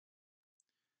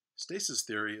Stasis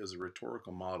theory is a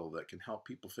rhetorical model that can help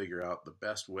people figure out the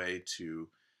best way to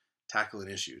tackle an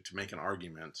issue, to make an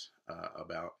argument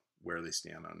about where they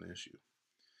stand on an issue.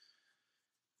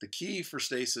 The key for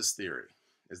stasis theory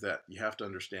is that you have to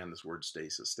understand this word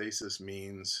stasis. Stasis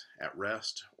means at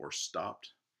rest or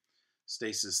stopped.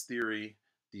 Stasis theory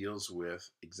deals with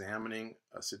examining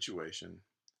a situation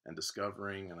and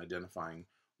discovering and identifying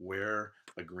where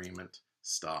agreement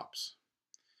stops.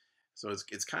 So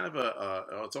it's kind of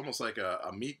it's almost like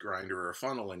a meat grinder or a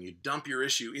funnel, and you dump your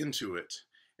issue into it,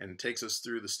 and it takes us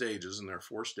through the stages, and there are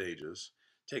 4 stages.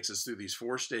 Takes us through these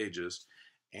 4 stages,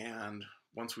 and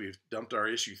once we've dumped our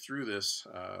issue through this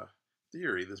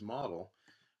theory, this model,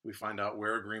 we find out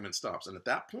where agreement stops. And at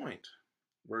that point,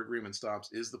 where agreement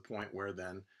stops is the point where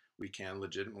then we can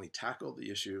legitimately tackle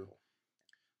the issue.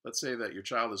 Let's say that your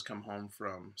child has come home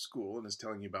from school and is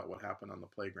telling you about what happened on the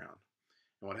playground.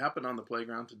 And what happened on the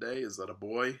playground today is that a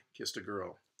boy kissed a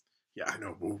girl. Yeah, I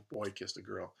know, boy kissed a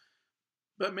girl.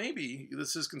 But maybe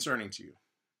this is concerning to you.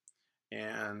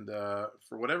 And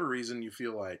for whatever reason, you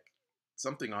feel like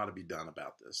something ought to be done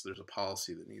about this. There's a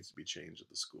policy that needs to be changed at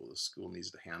the school. The school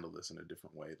needs to handle this in a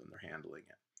different way than they're handling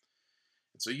it.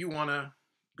 And so you want to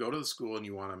go to the school and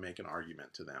you want to make an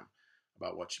argument to them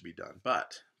about what should be done.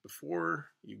 But before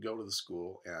you go to the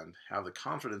school and have the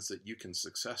confidence that you can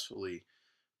successfully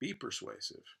be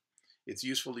persuasive, it's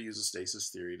useful to use a stasis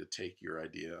theory to take your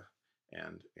idea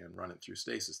and run it through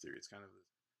stasis theory. It's kind of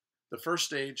the first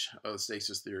stage of the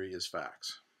stasis theory is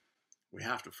facts. We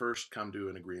have to first come to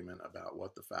an agreement about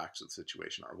what the facts of the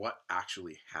situation are, what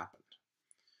actually happened.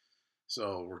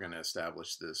 So we're going to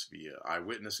establish this via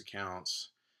eyewitness accounts.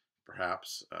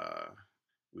 Perhaps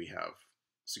we have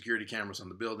security cameras on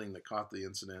the building that caught the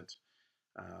incident.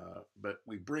 But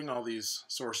we bring all these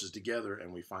sources together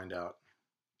and we find out,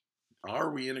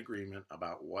 are we in agreement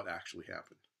about what actually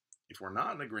happened? If we're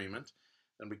not in agreement,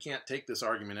 then we can't take this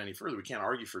argument any further. We can't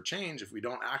argue for change if we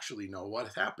don't actually know what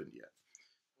has happened yet.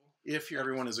 If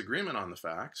everyone is in agreement on the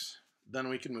facts, then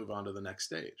we can move on to the next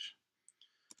stage.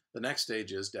 The next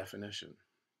stage is definition.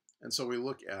 And so we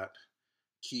look at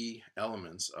key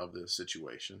elements of the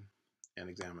situation and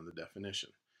examine the definition.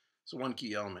 So one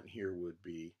key element here would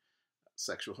be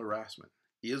sexual harassment.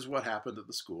 Is what happened at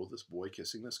the school, this boy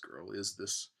kissing this girl, is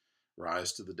this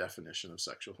rise to the definition of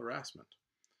sexual harassment?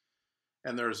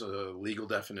 And there's a legal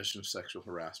definition of sexual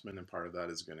harassment, and part of that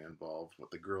is going to involve what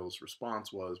the girl's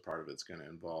response was. Part of it's going to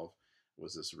involve,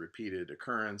 was this a repeated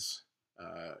occurrence?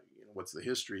 What's the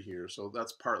history here? So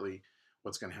that's partly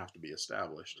what's going to have to be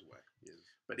established.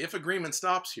 But if agreement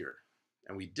stops here,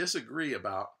 and we disagree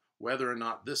about whether or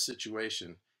not this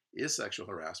situation is sexual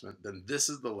harassment, then this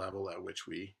is the level at which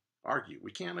we argue.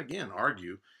 We can't, again,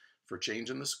 argue for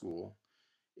change in the school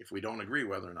if we don't agree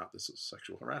whether or not this is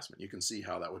sexual harassment. You can see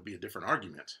how that would be a different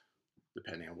argument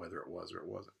depending on whether it was or it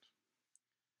wasn't.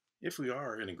 If we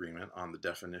are in agreement on the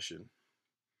definition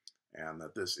and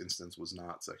that this instance was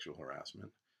not sexual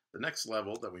harassment, the next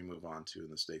level that we move on to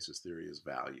in the stasis theory is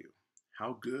value.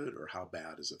 How good or how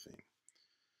bad is a thing?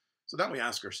 So then we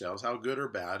ask ourselves, how good or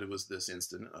bad was this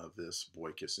incident of this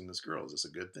boy kissing this girl? Is this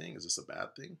a good thing? Is this a bad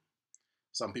thing?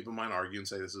 Some people might argue and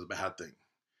say this is a bad thing.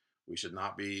 We should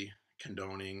not be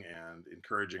condoning and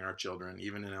encouraging our children,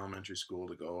 even in elementary school,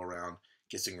 to go around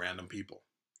kissing random people.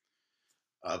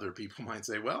 Other people might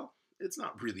say, well, it's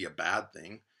not really a bad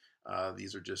thing.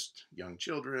 These are just young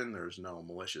children. There's no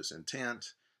malicious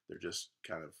intent. They're just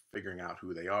kind of figuring out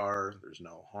who they are. There's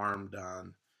no harm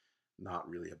done. Not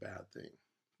really a bad thing.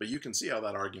 But you can see how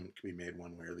that argument can be made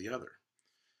one way or the other.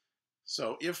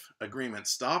 So if agreement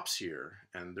stops here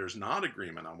and there's not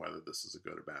agreement on whether this is a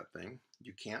good or bad thing,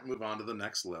 you can't move on to the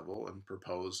next level and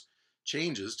propose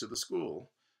changes to the school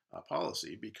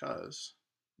policy because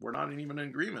we're not even in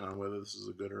agreement on whether this is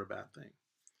a good or a bad thing.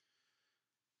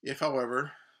 If,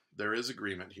 however, there is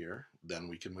agreement here, then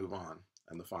we can move on.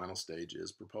 And the final stage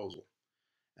is proposal.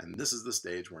 And this is the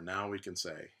stage where now we can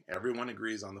say everyone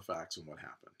agrees on the facts and what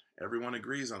happened. Everyone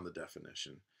agrees on the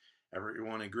definition.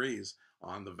 Everyone agrees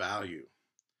on the value.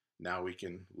 Now we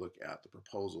can look at the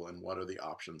proposal and what are the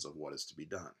options of what is to be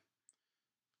done.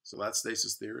 So that's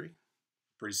stasis theory.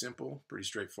 Pretty simple, pretty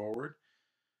straightforward.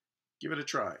 Give it a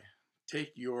try.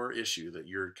 Take your issue that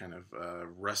you're kind of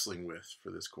wrestling with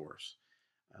for this course.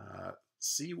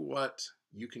 See what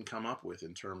you can come up with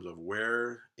in terms of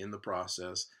where in the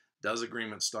process does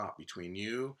agreement stop between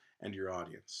you and your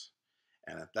audience.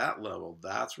 And at that level,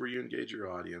 that's where you engage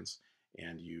your audience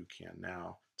and you can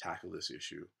now tackle this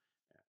issue